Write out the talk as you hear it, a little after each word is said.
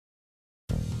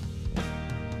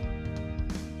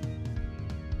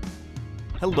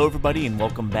Hello, everybody, and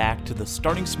welcome back to the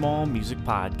Starting Small Music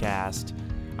Podcast.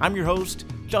 I'm your host,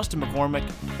 Justin McCormick,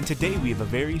 and today we have a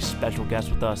very special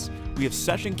guest with us. We have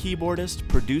session keyboardist,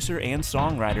 producer, and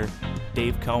songwriter,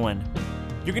 Dave Cohen.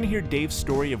 You're going to hear Dave's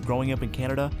story of growing up in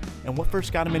Canada and what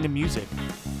first got him into music.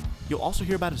 You'll also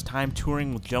hear about his time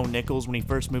touring with Joe Nichols when he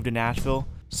first moved to Nashville,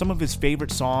 some of his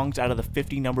favorite songs out of the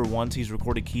 50 number ones he's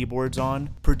recorded keyboards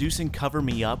on, producing Cover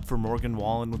Me Up for Morgan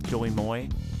Wallen with Joey Moy,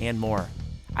 and more.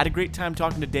 I had a great time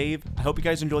talking to Dave. I hope you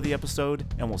guys enjoy the episode,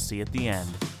 and we'll see you at the end.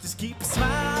 Just keep a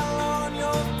smile on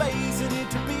your face and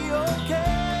it'll be okay.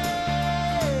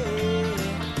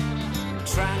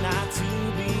 Try not to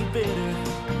be bitter.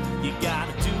 You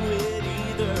gotta do it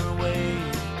either way.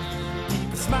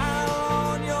 Keep a smile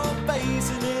on your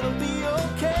face and it'll be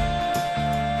okay.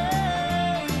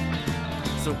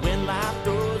 So when life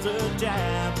throws a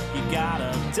jab, you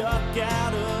gotta duck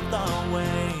out of the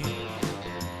way.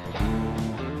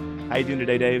 How you doing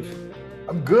today, Dave?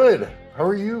 I'm good. How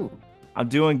are you? I'm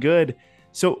doing good.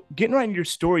 So, getting right into your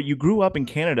story, you grew up in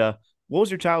Canada. What was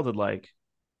your childhood like?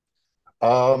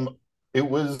 It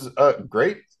was a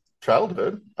great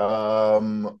childhood.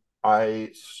 I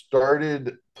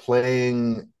started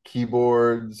playing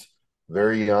keyboards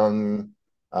very young.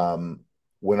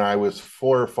 When I was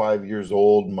 4 or 5 years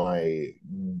old, my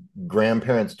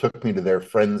grandparents took me to their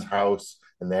friend's house,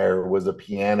 and there was a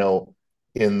piano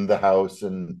in the house,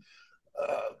 and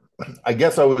I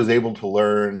guess I was able to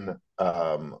learn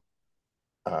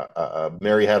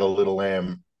Mary Had a Little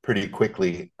Lamb pretty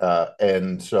quickly.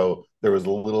 And so there was a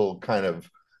little kind of,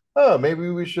 oh, maybe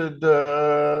we should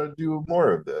do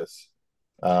more of this.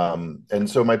 And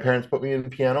so my parents put me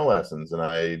in piano lessons, and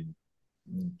I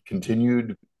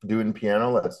continued doing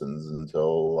piano lessons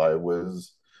until I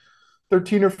was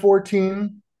 13 or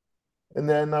 14. And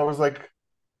then I was like,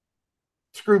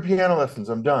 screw piano lessons,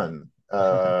 I'm done.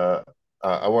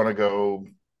 I want to go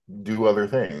do other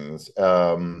things.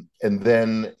 And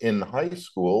then in high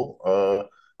school,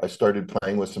 I started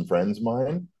playing with some friends of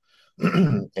mine,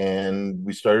 and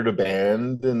we started a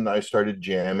band, and I started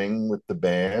jamming with the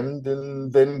band,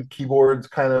 and then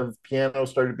piano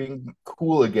started being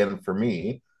cool again for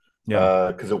me.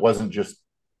 Yeah. Because it wasn't just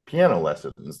piano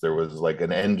lessons. There was like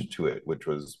an end to it, which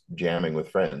was jamming with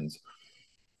friends.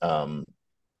 And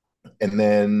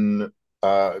then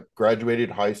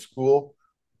graduated high school,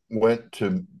 went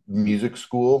to music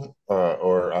school,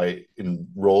 or I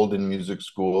enrolled in music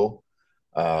school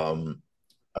in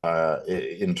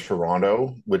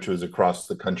Toronto, which was across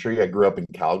the country. I grew up in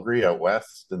Calgary out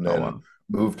west, and then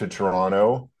moved to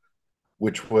Toronto,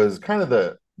 which was kind of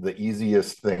the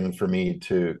easiest thing for me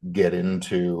to get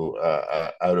into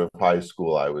out of high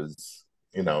school. I was,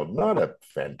 not a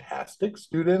fantastic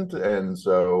student, and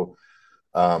so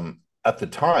at the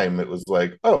time it was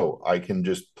like, oh, I can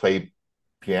just play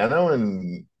piano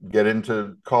and get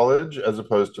into college, as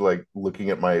opposed to like looking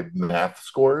at my math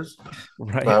scores,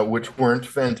 Right. which weren't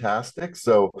fantastic.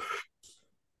 So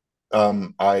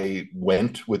I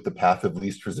went with the path of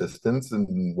least resistance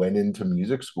and went into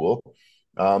music school.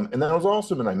 And that was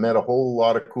awesome. And I met a whole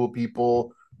lot of cool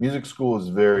people. Music school is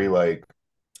very like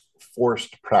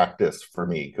forced practice for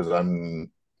me because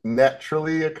I'm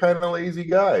naturally a kind of lazy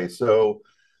guy. So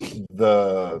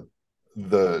the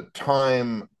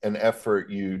time and effort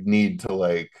you need to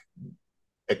like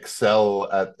excel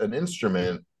at an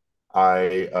instrument,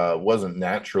 I wasn't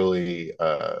naturally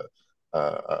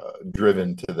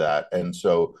driven to that. And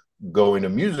so going to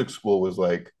music school was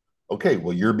like, okay,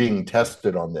 well, you're being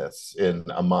tested on this in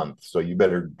a month, so you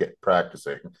better get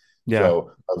practicing. Yeah.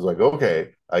 So I was like,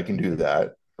 okay, I can do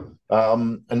that.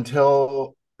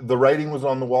 Until the writing was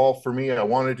on the wall for me. I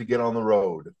wanted to get on the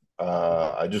road.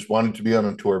 I just wanted to be on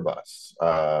a tour bus.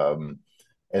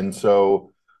 And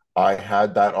so I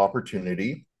had that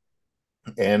opportunity,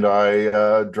 and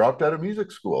I dropped out of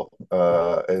music school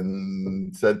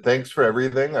and said, thanks for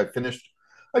everything. I finished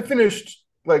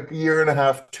like a year and a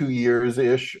half, 2 years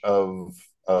ish of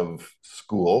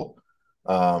school,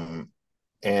 and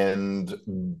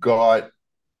got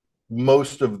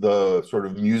most of the sort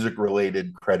of music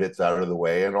related credits out of the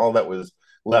way, and all that was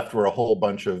left were a whole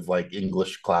bunch of like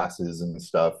English classes and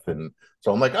stuff. And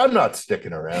so I'm like, I'm not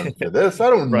sticking around for this.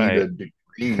 I don't need Right. a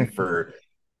degree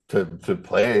to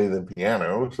play the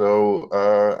piano. So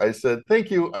I said,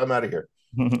 thank you, I'm out of here,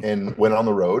 and went on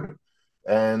the road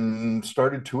and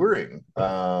started touring.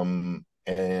 And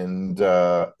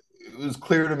it was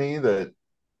clear to me that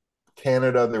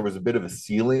Canada, there was a bit of a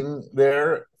ceiling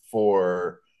there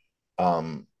for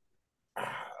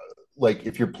like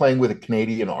if you're playing with a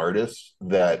Canadian artist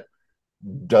that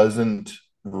doesn't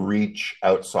reach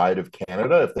outside of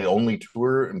Canada, if they only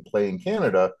tour and play in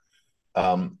Canada,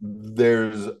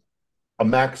 There's a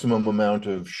maximum amount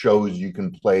of shows you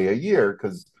can play a year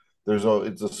because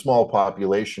it's a small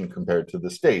population compared to the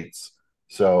States.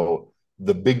 So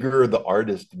the bigger the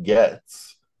artist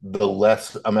gets, the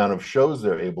less amount of shows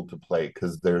they're able to play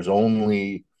because there's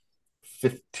only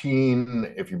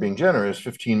 15, if you're being generous,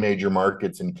 15 major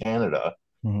markets in Canada.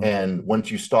 Mhm. And once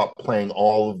you stop playing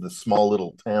all of the small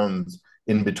little towns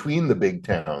in between the big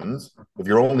towns, if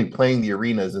you're only playing the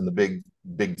arenas in the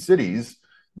big cities,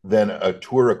 then a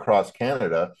tour across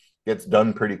Canada gets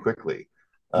done pretty quickly.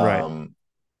 Right.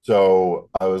 So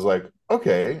I was like,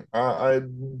 okay,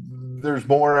 there's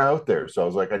more out there. So I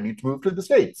was like, I need to move to the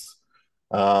States.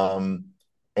 Um,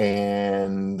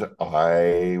 and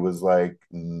I was like,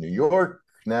 New York,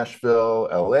 Nashville,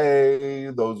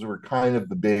 LA, those were kind of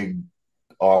the big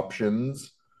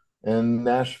options. And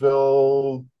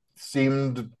Nashville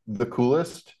seemed the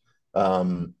coolest.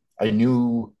 I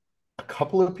knew a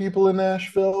couple of people in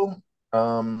Nashville.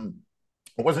 I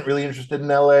wasn't really interested in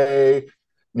LA.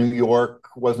 New York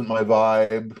wasn't my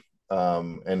vibe.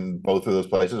 And both of those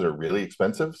places are really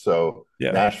expensive. So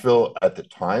Yeah. Nashville at the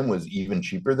time was even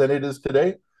cheaper than it is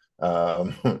today,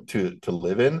 to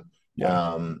live in.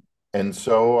 Yeah. And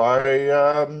so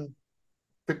I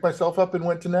picked myself up and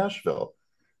went to Nashville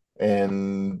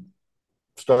and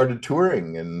started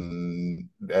touring and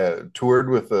toured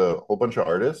with a whole bunch of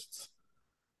artists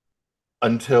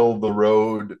until the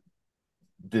road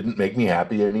didn't make me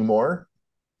happy anymore,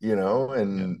 Yeah.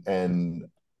 and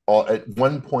at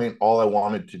one point all I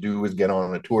wanted to do was get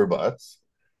on a tour bus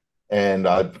and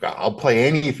I'll play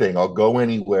anything, I'll go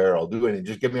anywhere, I'll do anything,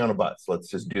 just get me on a bus, let's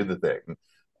just do the thing.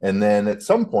 And then at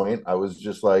some point I was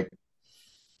just like,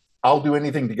 I'll do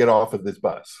anything to get off of this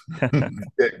bus.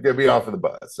 Get me off of the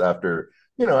bus. After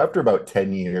about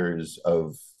 10 years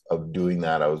of doing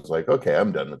that, I was like, okay,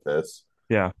 I'm done with this.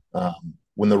 Yeah.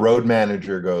 When the road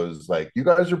manager goes like, you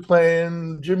guys are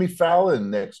playing Jimmy Fallon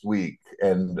next week,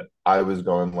 and I was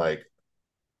going like,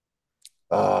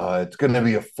 it's going to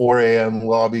be a 4 a.m.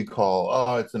 lobby call.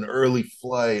 Oh, it's an early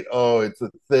flight. Oh, it's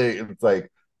a thing. It's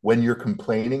like when you're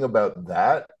complaining about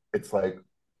that, it's like,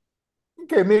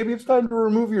 okay, maybe it's time to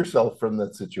remove yourself from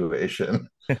that situation.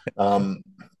 Um,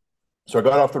 so I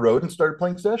got off the road and started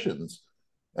playing sessions.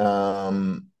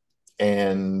 Um,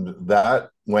 and that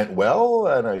went well.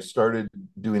 And I started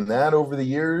doing that over the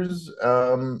years.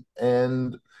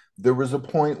 And there was a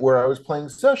point where I was playing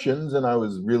sessions and I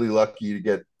was really lucky to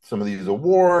get some of these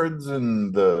awards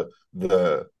and the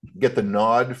get the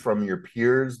nod from your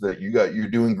peers that you're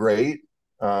doing great.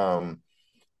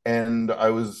 And I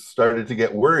was started to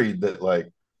get worried that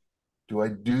like,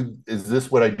 is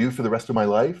this what I do for the rest of my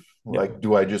life? Yeah. Like,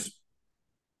 do I just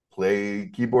play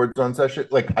keyboards on session?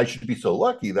 Like, I should be so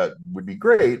lucky, that would be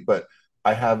great, but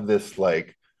I have this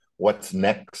like what's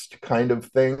next kind of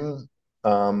thing,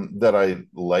 that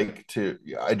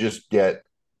I just get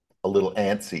a little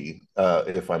antsy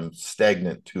if I'm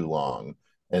stagnant too long.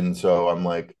 And so I'm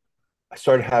like, I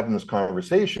started having this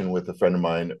conversation with a friend of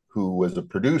mine who was a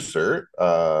producer,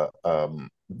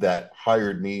 that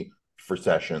hired me for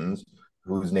sessions,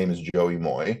 whose name is Joey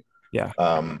Moy. Yeah.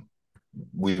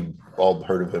 We've all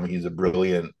heard of him. He's a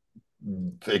brilliant,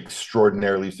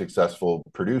 extraordinarily successful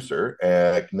producer,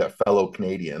 a fellow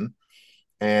Canadian.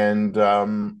 And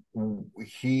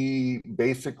he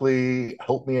basically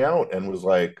helped me out and was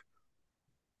like,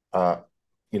 uh,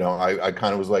 I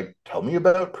kind of was like, tell me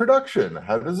about production.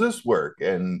 How does this work?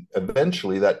 And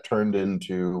eventually that turned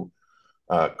into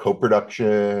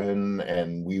co-production,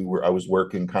 and I was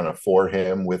working kind of for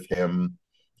him, with him,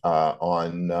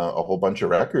 on a whole bunch of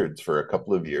records for a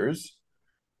couple of years.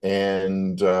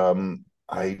 And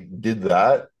I did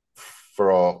that for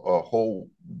a whole,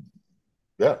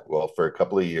 yeah, well, for a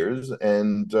couple of years,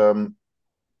 and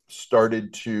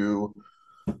started to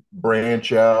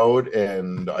branch out,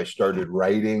 and I started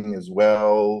writing as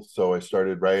well. So I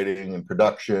started writing and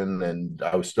production, and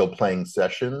I was still playing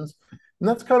sessions. And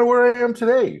that's kind of where I am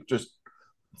today, just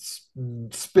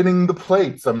spinning the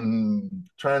plates. I'm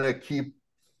trying to keep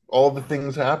all the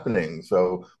things happening.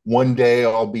 So one day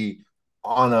I'll be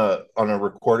on a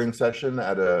recording session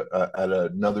at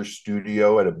another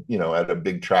studio, at a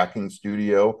big tracking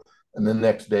studio, and the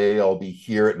next day I'll be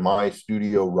here at my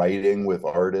studio writing with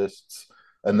artists,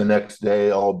 and the next day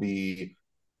I'll be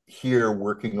here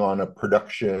working on a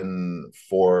production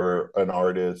for an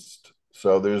artist.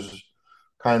 So there's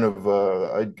kind of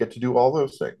I get to do all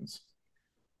those things.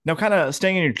 Now, kind of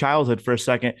staying in your childhood for a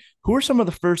second, who are some of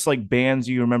the first like bands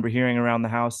you remember hearing around the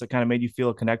house that kind of made you feel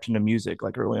a connection to music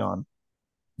like early on?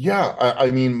 Yeah,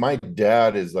 I mean, my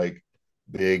dad is like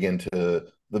big into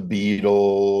the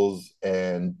Beatles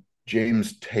and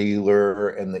James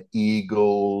Taylor and the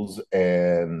Eagles,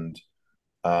 and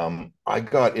I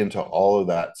got into all of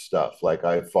that stuff. Like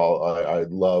I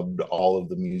loved all of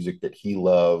the music that he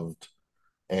loved,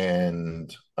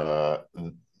 and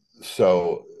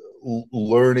so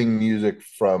learning music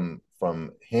from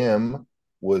him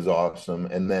was awesome.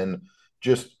 And then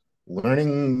just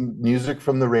learning music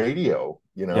from the radio.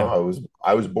 You know, Yeah.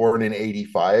 I was born in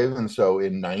 85, and so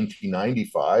in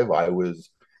 1995 I was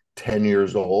 10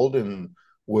 years old and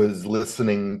was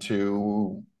listening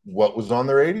to what was on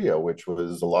the radio, which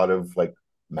was a lot of like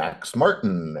Max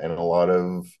Martin and a lot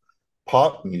of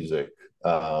pop music.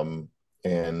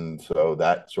 And so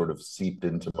that sort of seeped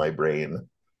into my brain.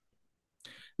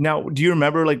 Now, do you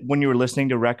remember like when you were listening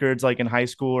to records like in high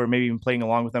school or maybe even playing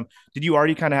along with them? Did you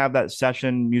already kind of have that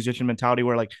session musician mentality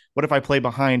where like, what if I play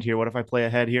behind here? What if I play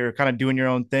ahead here? Kind of doing your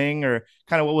own thing, or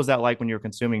kind of what was that like when you were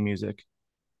consuming music?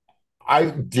 I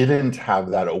didn't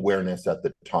have that awareness at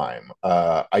the time.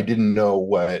 I didn't know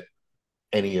what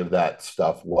any of that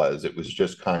stuff was. It was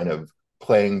just kind of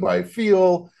playing by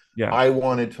feel. Yeah. I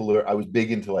wanted to learn. I was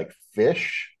big into like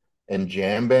Fish and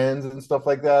jam bands and stuff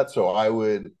like that. So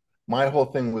my whole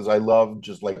thing was I loved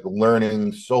just like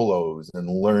learning solos and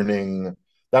learning.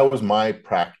 That was my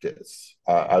practice.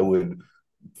 I would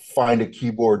find a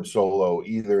keyboard solo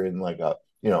either in like a,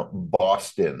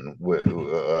 Boston with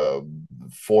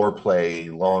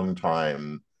foreplay long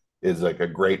time is like a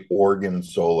great organ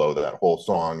solo. That whole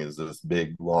song is this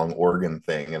big long organ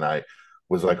thing, and I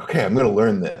was like, okay, I'm going to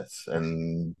learn this.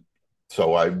 And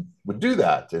so I would do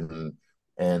that, and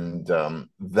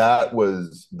that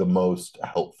was the most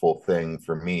helpful thing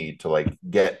for me to like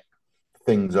get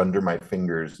things under my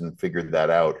fingers and figured that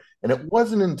out. And it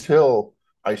wasn't until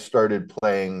I started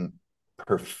playing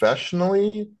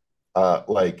professionally,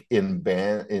 like in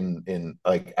band, in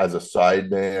like as a side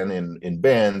band in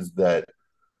bands, that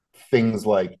things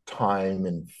like time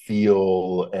and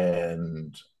feel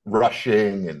and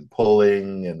rushing and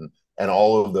pulling and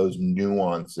all of those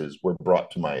nuances were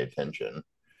brought to my attention.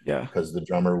 Yeah. Because the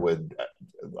drummer would,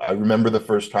 I remember the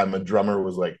first time a drummer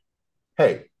was like,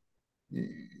 hey,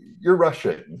 you're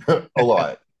rushing a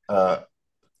lot.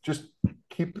 Just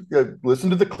listen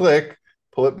to the click,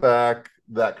 pull it back,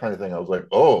 that kind of thing. I was like,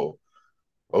 oh,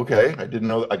 okay. I didn't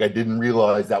know, like, I didn't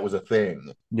realize that was a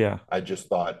thing. Yeah. I just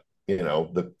thought,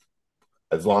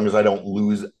 as long as I don't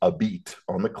lose a beat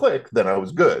on the click, then I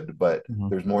was good. But Mhm.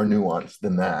 there's more nuance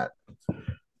than that. So it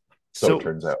So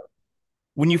turns out.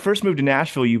 when you first moved to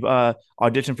Nashville, you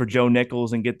auditioned for Joe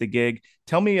Nichols and get the gig.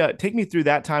 Tell me, take me through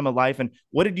that time of life, and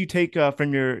what did you take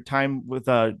from your time with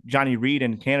Johnny Reed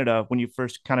in Canada when you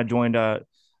first kind of joined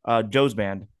Joe's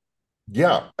band?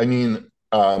 Yeah. I mean,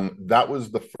 that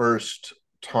was the first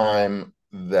time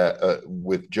that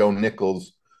with Joe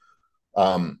Nichols,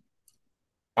 um,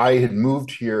 I had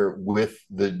moved here with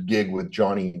the gig with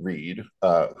Johnny Reed,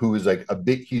 who is like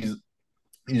he's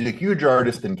a huge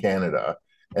artist in Canada,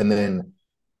 and then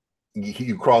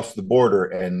you cross the border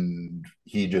and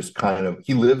he just kind of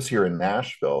he lives here in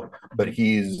Nashville, but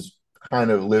he's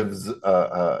kind of lives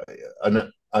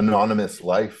an anonymous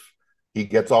life. He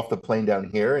gets off the plane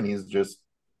down here and he's just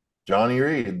Johnny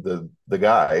Reed, the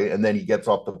guy, and then he gets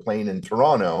off the plane in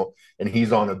Toronto and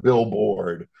he's on a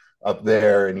billboard up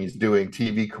there and he's doing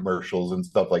TV commercials and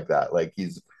stuff like that. Like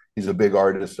he's a big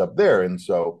artist up there, and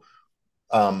so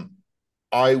um,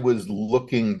 I was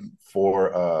looking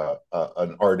for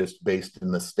an artist based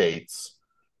in the States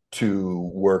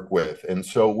to work with. And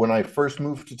so when I first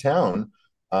moved to town,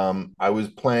 I was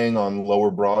playing on Lower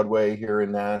Broadway here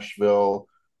in Nashville.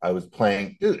 I was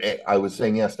saying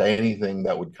yes to anything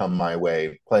that would come my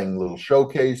way, playing little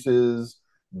showcases,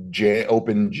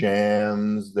 open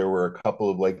jams. There were a couple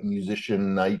of like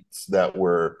musician nights that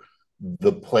were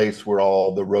the place where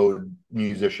all the road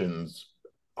musicians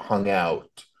hung out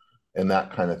and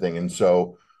that kind of thing. And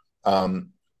so, um,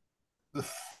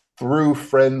 through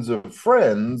friends of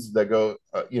friends that go,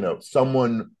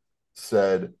 someone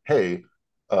said, hey,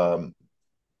 um,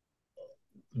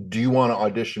 do you want to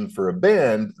audition for a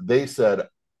band? They said,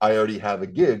 I already have a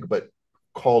gig, but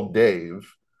call Dave.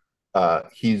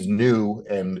 He's new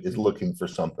and is looking for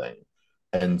something.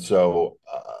 And so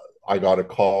I got a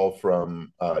call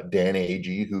from Dan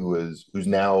Agee, who's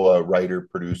now a writer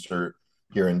producer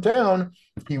here in town.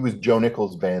 He was Joe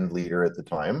Nichols' band leader at the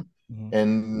time, Mhm.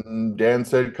 and Dan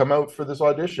said, "Come out for this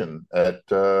audition at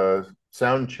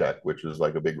Sound Check, which is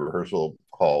like a big rehearsal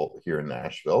hall here in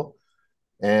Nashville."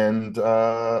 And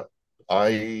I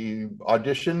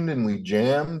auditioned, and we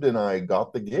jammed, and I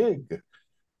got the gig.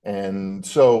 And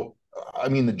so, I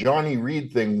mean, the Johnny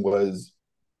Reed thing was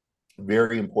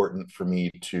very important for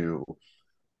me to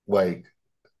like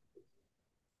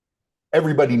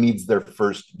everybody needs their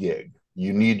first gig.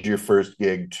 You need your first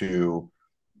gig to,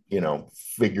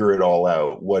 figure it all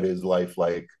out. What is life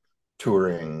like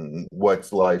touring?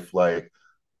 What's life like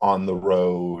on the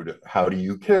road? How do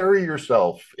you carry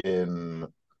yourself in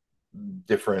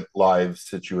different live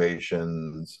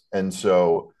situations? And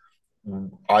so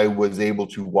I was able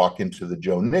to walk into the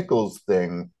Joe Nichols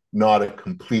thing, not a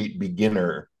complete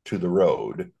beginner to the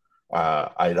road.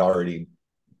 I'd already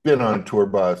been on a tour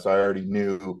bus. I already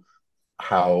knew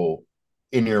how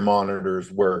in-ear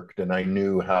monitors worked, and I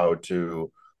knew how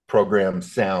to program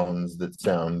sounds that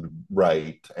sound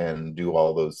right and do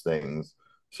all those things.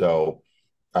 So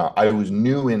I was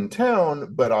new in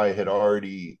town, but I had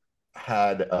already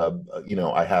had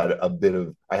I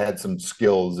had some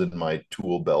skills in my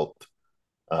tool belt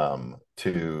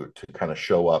to kind of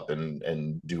show up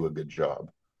and do a good job.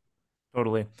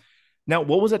 Totally. Now,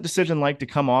 what was that decision like to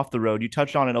come off the road? You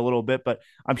touched on it a little bit, but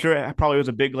I'm sure it probably was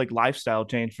a big like lifestyle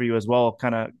change for you as well,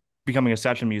 kind of becoming a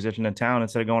session musician in town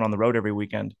instead of going on the road every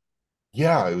weekend.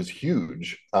 Yeah, it was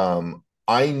huge.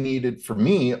 For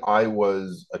me, I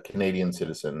was a Canadian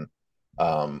citizen.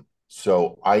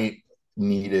 So I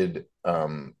needed a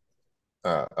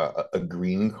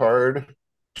green card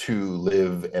to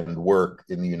live and work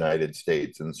in the United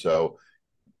States. And so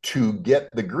to get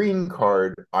the green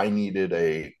card, I needed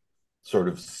a sort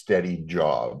of steady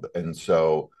job. And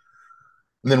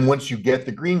then once you get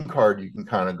the green card, you can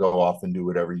kind of go off and do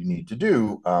whatever you need to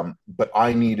do. But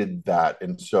I needed that.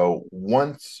 And so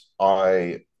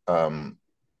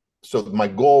so my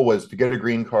goal was to get a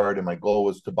green card and my goal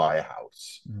was to buy a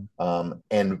house.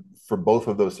 And for both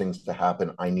of those things to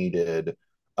happen, I needed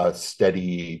a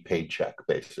steady paycheck,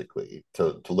 basically,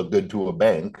 to look good to a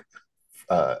bank,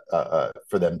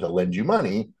 for them to lend you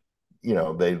money.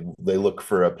 They look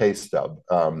for a pay stub.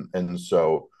 And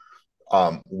so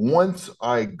once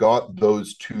I got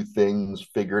those two things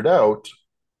figured out,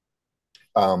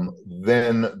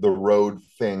 then the road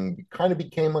thing kind of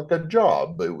became like a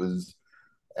job. It was,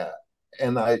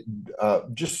 and I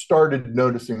just started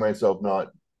noticing myself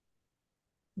not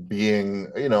being,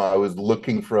 I was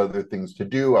looking for other things to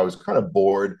do. I was kind of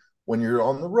bored. When you're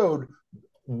on the road,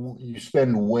 you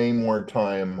spend way more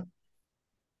time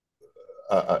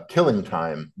killing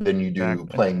time than you do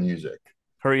Exactly. playing music.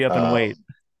 Hurry up and wait.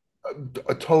 Um,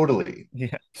 Totally.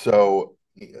 Yeah. So,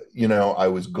 I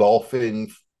was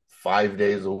golfing 5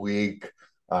 days a week.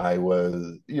 I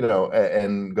was,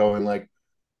 and going like,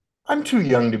 I'm too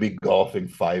young to be golfing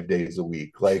 5 days a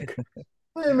week. Like,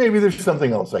 maybe there's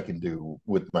something else I can do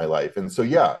with my life. And so,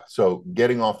 yeah, so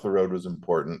getting off the road was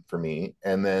important for me.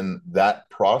 And then that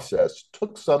process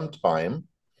took some time.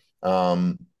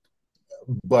 Um,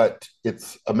 but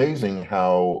it's amazing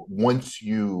how once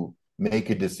you make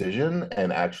a decision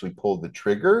and actually pull the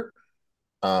trigger,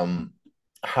 um,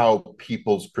 how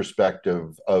people's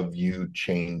perspective of you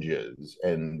changes.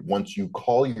 And once you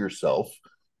call yourself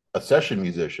a session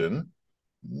musician,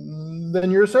 then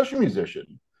you're a session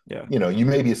musician. Yeah. You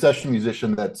may be a session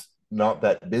musician that's not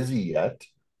that busy yet,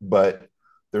 but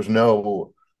there's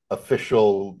no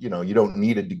official, you don't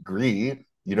need a degree,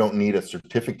 you don't need a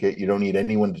certificate, you don't need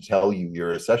anyone to tell you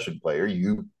you're a session player.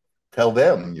 You tell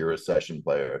them you're a session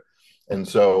player. And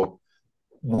so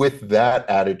with that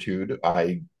attitude,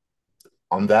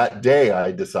 on that day,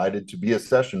 I decided to be a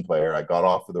session player. I got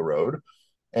off of the road,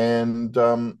 and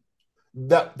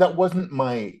that wasn't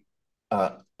my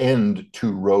end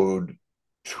to road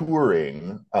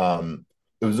touring.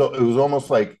 It was almost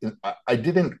like I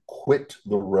didn't quit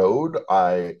the road.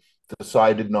 I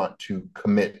decided not to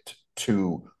commit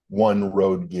to one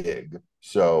road gig.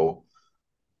 So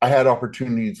I had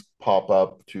opportunities pop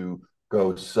up to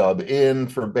go sub in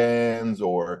for bands,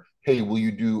 or hey, will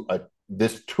you do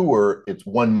this tour? It's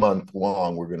 1 month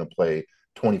long. We're going to play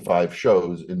 25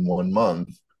 shows in 1 month.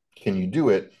 Can you do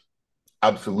it?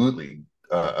 Absolutely.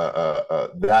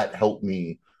 That helped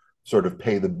me sort of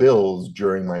pay the bills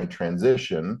during my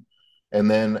transition.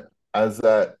 And then as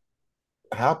that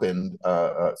happened,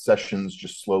 sessions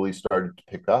just slowly started to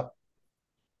pick up.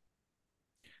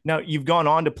 Now, you've gone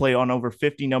on to play on over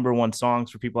 50 number one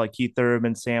songs for people like Keith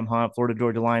Urban, Sam Hunt, Florida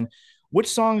Georgia Line. Which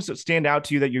songs stand out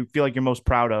to you that you feel like you're most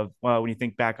proud of when you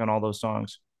think back on all those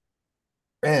songs?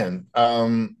 And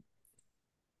I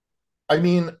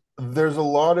mean, there's a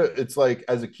lot of, it's like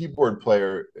as a keyboard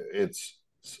player, it's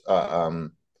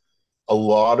a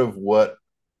lot of what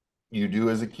you do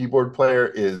as a keyboard player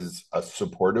is a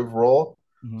supportive role.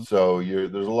 Mm-hmm. So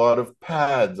there's a lot of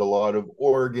pads, a lot of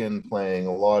organ playing,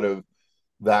 a lot of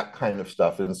that kind of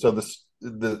stuff. And so this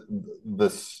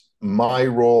my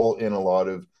role in a lot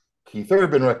of Keith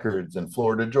Urban records and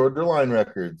Florida Georgia Line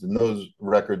records, and those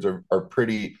records are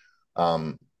pretty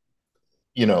Um,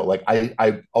 like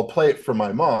I'll play it for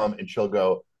my mom and she'll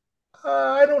go,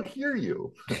 I don't hear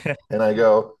you. And I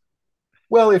go,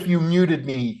 well, if you muted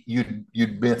me, you'd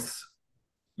miss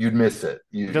it.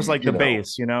 Just like the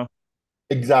bass, you know?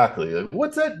 Exactly. Like,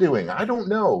 what's that doing? I don't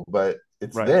know, but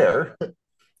it's Right. there.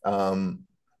 Um,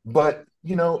 but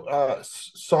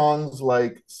songs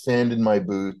like "Sand in My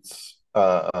Boots"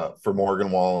 for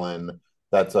Morgan Wallen,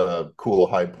 that's a cool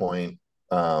high point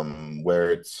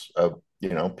where it's a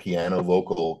piano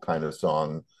vocal kind of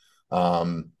song.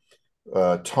 Um,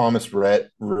 Thomas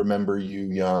Rhett, "Remember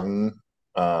You Young,"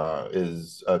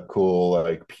 is a cool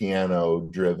like piano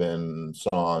driven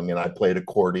song, and I played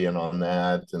accordion on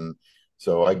that, and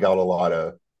so I got a lot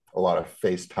of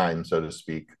face time, so to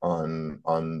speak,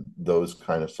 on those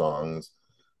kind of songs.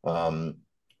 Um,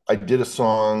 I did a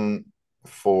song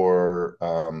for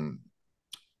um,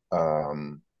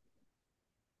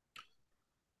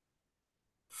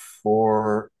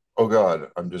 oh God,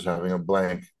 I'm just having a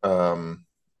blank.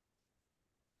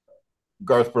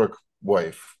 Garth Brooks'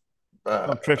 wife, Oh,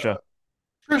 uh, Trisha.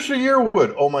 Trisha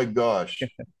Yearwood. Oh my gosh.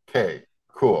 Okay,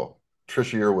 cool.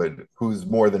 Trisha Yearwood, who's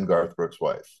more than Garth Brooks'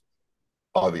 wife,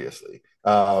 obviously.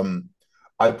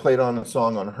 I played on a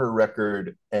song on her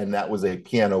record, and that was a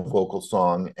piano vocal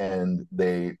song, and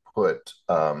they put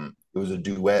it was a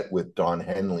duet with Don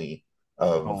Henley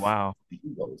Oh, of wow. the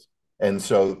Eagles. And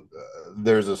so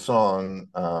there's a song,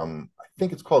 I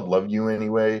think it's called Love You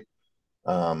Anyway,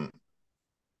 um,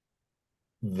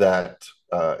 that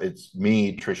it's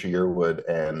me, Trisha Yearwood,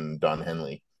 and Don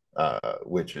Henley,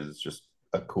 which is just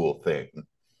a cool thing.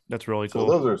 That's really So cool.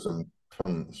 those are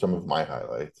some of my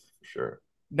highlights for sure.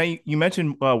 Now you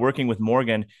mentioned working with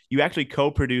Morgan. You actually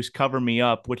co-produced "Cover Me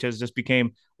Up," which has just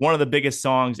became one of the biggest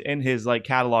songs in his like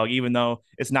catalog, even though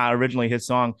it's not originally his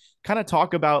song. Kind of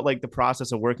talk about like the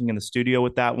process of working in the studio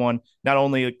with that one. Not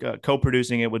only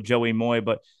co-producing it with Joey Moy,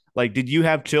 but like, did you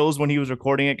have chills when he was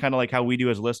recording it? Kind of like how we do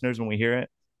as listeners when we hear it.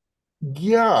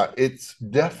 Yeah, it's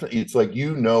definitely, it's like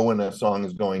when a song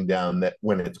is going down, that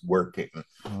when it's working.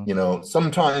 Mhm.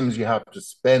 Sometimes you have to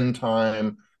spend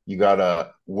time, you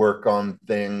gotta work on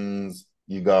things,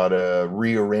 you gotta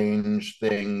rearrange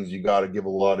things, you gotta give a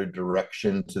lot of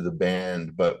direction to the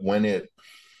band. But when it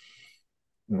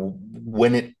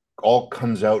all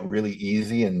comes out really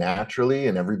easy and naturally,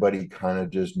 and everybody kind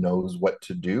of just knows what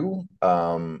to do,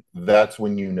 that's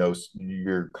when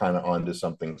you're kind of onto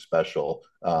something special.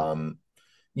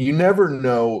 You never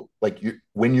know, like,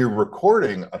 when you're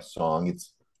recording a song,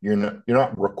 you're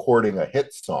not recording a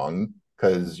hit song,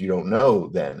 because you don't know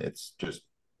then, it's just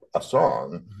a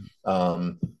song.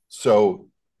 So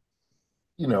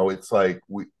it's like,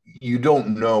 you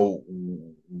don't know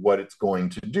what it's going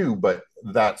to do, but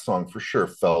that song for sure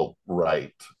felt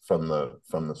right from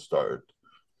the start.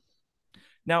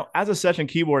 Now, as a session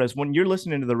keyboardist, when you're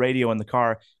listening to the radio in the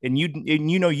car and you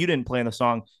know you didn't play in the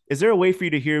song, is there a way for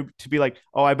you to hear to be like,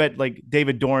 oh, I bet like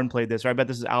David Dorn played this, or I bet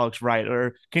this is Alex Wright,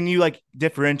 or can you like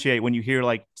differentiate when you hear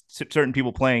like certain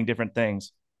people playing different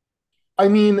things? I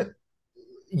mean,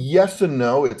 yes and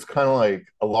no. It's kind of like,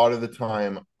 a lot of the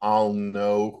time I'll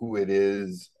know who it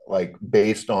is, like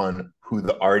based on who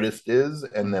the artist is,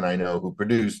 and then I know who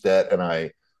produced it, and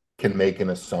I can make an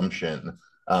assumption.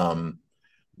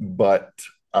 But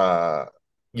uh,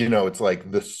 it's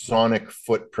like the sonic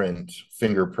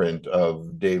fingerprint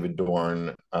of David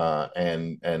Dorn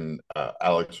and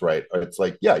Alex Wright. It's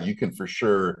like, yeah, you can for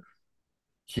sure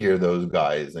hear those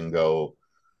guys and go,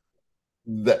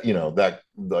 that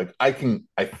like, I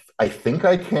think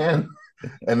I can.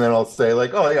 And then I'll say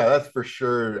like, oh yeah, that's for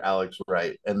sure Alex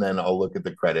Wright, and then I'll look at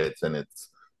the credits and it's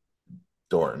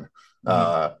Dorn.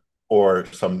 Mhm. Or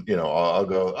I'll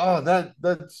go, oh,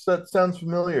 that sounds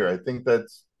familiar, I think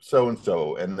that's so and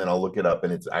so, and then I'll look it up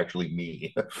and it's actually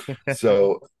me.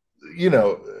 So you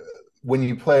know when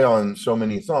you play on so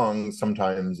many songs,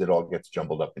 sometimes it all gets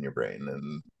jumbled up in your brain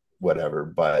and whatever.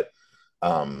 But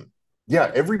um yeah,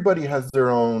 everybody has their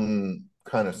own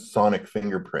kind of sonic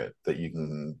fingerprint that you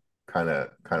can kind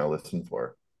of listen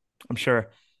for. I'm sure.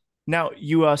 Now,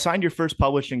 you signed your first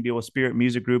publishing deal with Spirit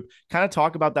Music Group. Kind of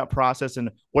talk about that process and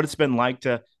what it's been like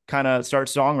to kind of start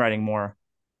songwriting more.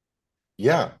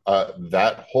 Yeah,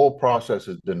 that whole process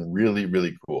has been really,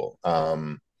 really cool.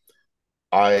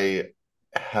 I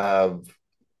have,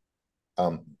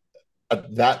 um,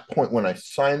 at that point when I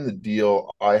signed the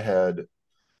deal, I had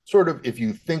sort of, if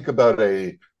you think about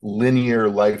a linear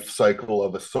life cycle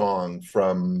of a song,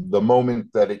 from the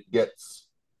moment that it gets,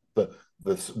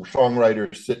 the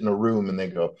songwriters sit in a room and they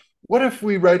go, what if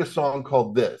we write a song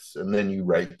called this? And then you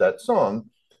write that song.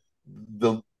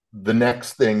 The the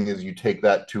next thing is you take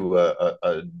that to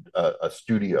a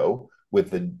studio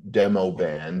with a demo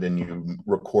band and you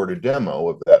record a demo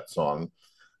of that song.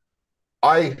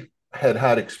 I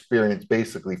had experience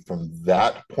basically from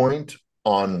that point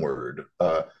onward,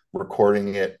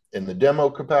 recording it in the demo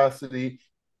capacity,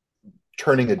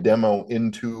 turning a demo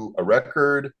into a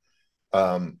record,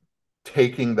 um,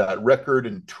 taking that record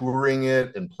and touring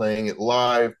it and playing it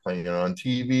live, playing it on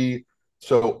TV.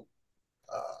 So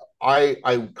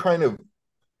I kind of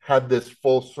had this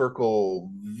full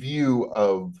circle view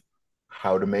of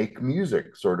how to make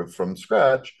music sort of from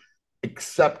scratch,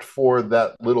 except for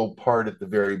that little part at the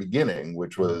very beginning,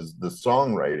 which was the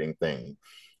songwriting thing.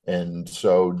 And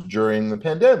so during the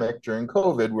pandemic, during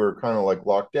COVID, we were kind of like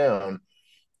locked down,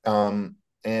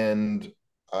 and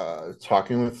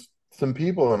talking with some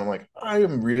people, and I'm like, I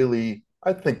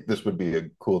think this would be a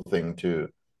cool thing to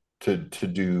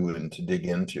do and to dig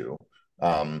into,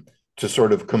 to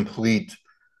sort of complete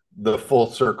the full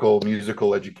circle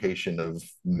musical education of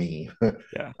me.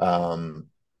 Yeah.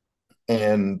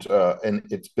 And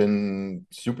it's been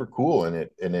super cool, and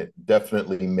it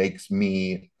definitely makes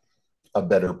me a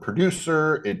better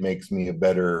producer. It makes me a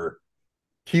better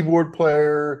keyboard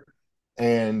player,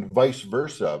 and vice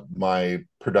versa. My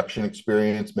production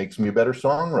experience makes me a better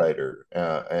songwriter,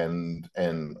 and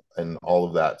all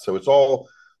of that. So it's all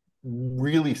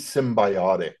really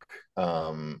symbiotic.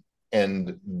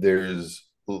 And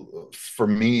for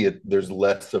me, there's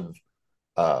less of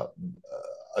uh,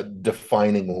 a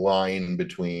defining line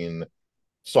between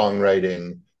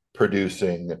songwriting,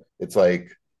 producing. It's like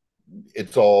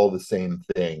it's all the same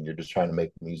thing. You're just trying to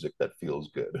make music that feels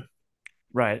good.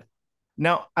 Right.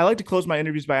 Now, I like to close my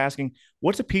interviews by asking,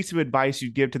 what's a piece of advice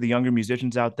you'd give to the younger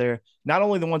musicians out there? Not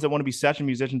only the ones that want to be session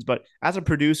musicians, but as a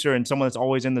producer and someone that's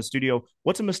always in the studio,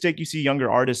 what's a mistake you see younger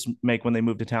artists make when they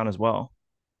move to town as well?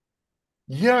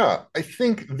 Yeah, I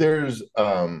think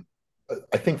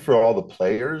for all the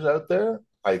players out there,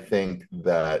 I think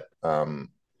that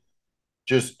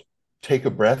just take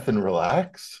a breath and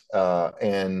relax.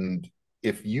 And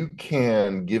if you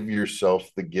can give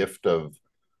yourself the gift of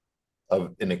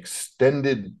an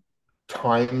extended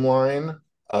timeline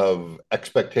of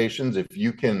expectations, if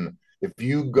you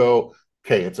go,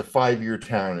 okay, it's a 5-year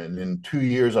town, and in 2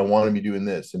 years I want to be doing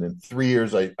this, and in 3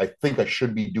 years I think I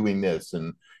should be doing this,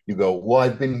 and you go, well,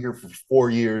 I've been here for 4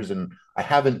 years and I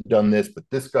haven't done this, but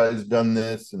this guy's done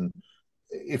this. And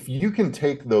if you can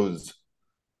take those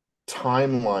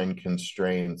timeline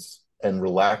constraints and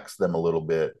relax them a little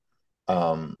bit,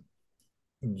 um,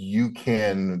 you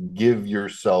can give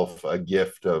yourself a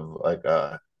gift of like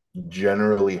a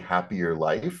generally happier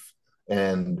life.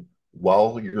 And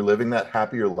while you're living that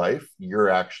happier life, you're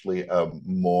actually a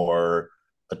more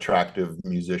attractive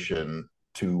musician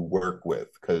to work with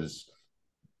because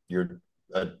you're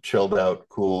a chilled out,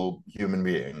 cool human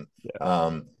being.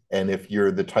 Yeah. And if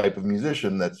you're the type of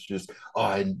musician that's just,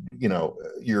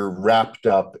 you're wrapped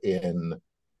up in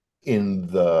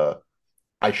the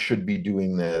I should be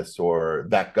doing this, or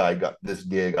that guy got this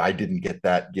gig, I didn't get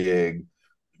that gig.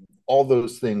 All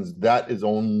those things, that is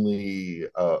only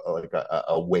like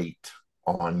a weight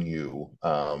on you,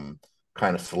 kind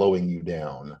of slowing you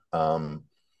down.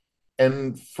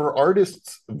 And for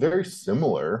artists, very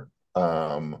similar.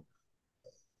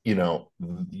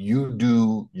 You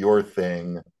do your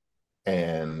thing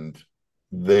and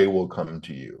they will come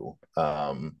to you.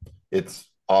 It's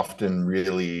often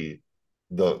really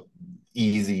the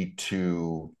easy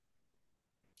to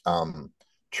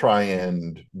try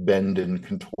and bend and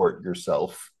contort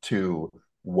yourself to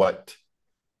what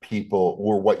people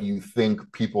or what you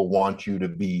think people want you to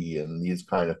be and these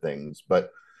kind of things. But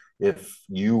if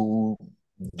you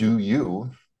do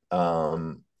you,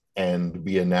 and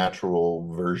be a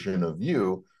natural version of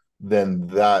you, then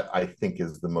that I think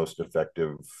is the most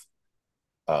effective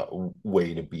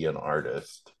way to be an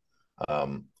artist.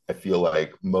 I feel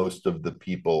like most of the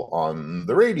people on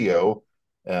the radio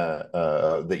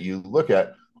that you look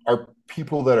at are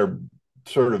people that are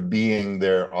sort of being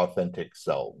their authentic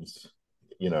selves.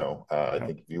 I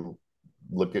think if you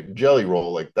look at Jelly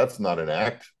Roll, like that's not an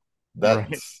act. That's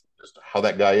Right. just how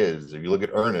that guy is. If you look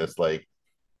at Ernest, like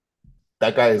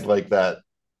that guy is like that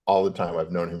all the time.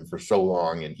 I've known him for so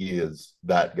long, and he is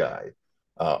that guy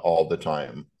all the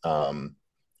time.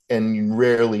 And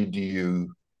rarely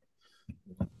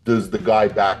does the guy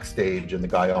backstage and the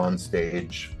guy on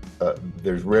stage,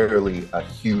 there's rarely a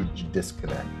huge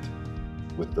disconnect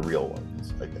with the real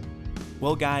ones, I think.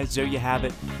 Well, guys, there you have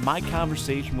it. My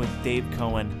conversation with Dave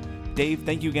Cohen. Dave,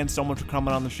 thank you again so much for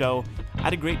coming on the show. I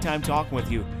had a great time talking with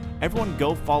you. Everyone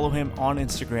go follow him on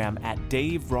Instagram at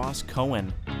Dave Ross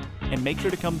Cohen. And make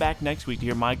sure to come back next week to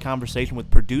hear my conversation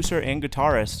with producer and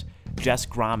guitarist Jess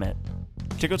Gromit.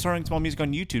 Check out Starting Small Music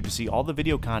on YouTube to see all the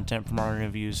video content from our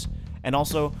interviews. And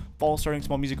also, follow Starting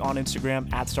Small Music on Instagram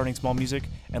 @Starting Small Music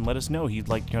and let us know who you'd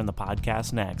like to hear on the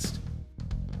podcast next.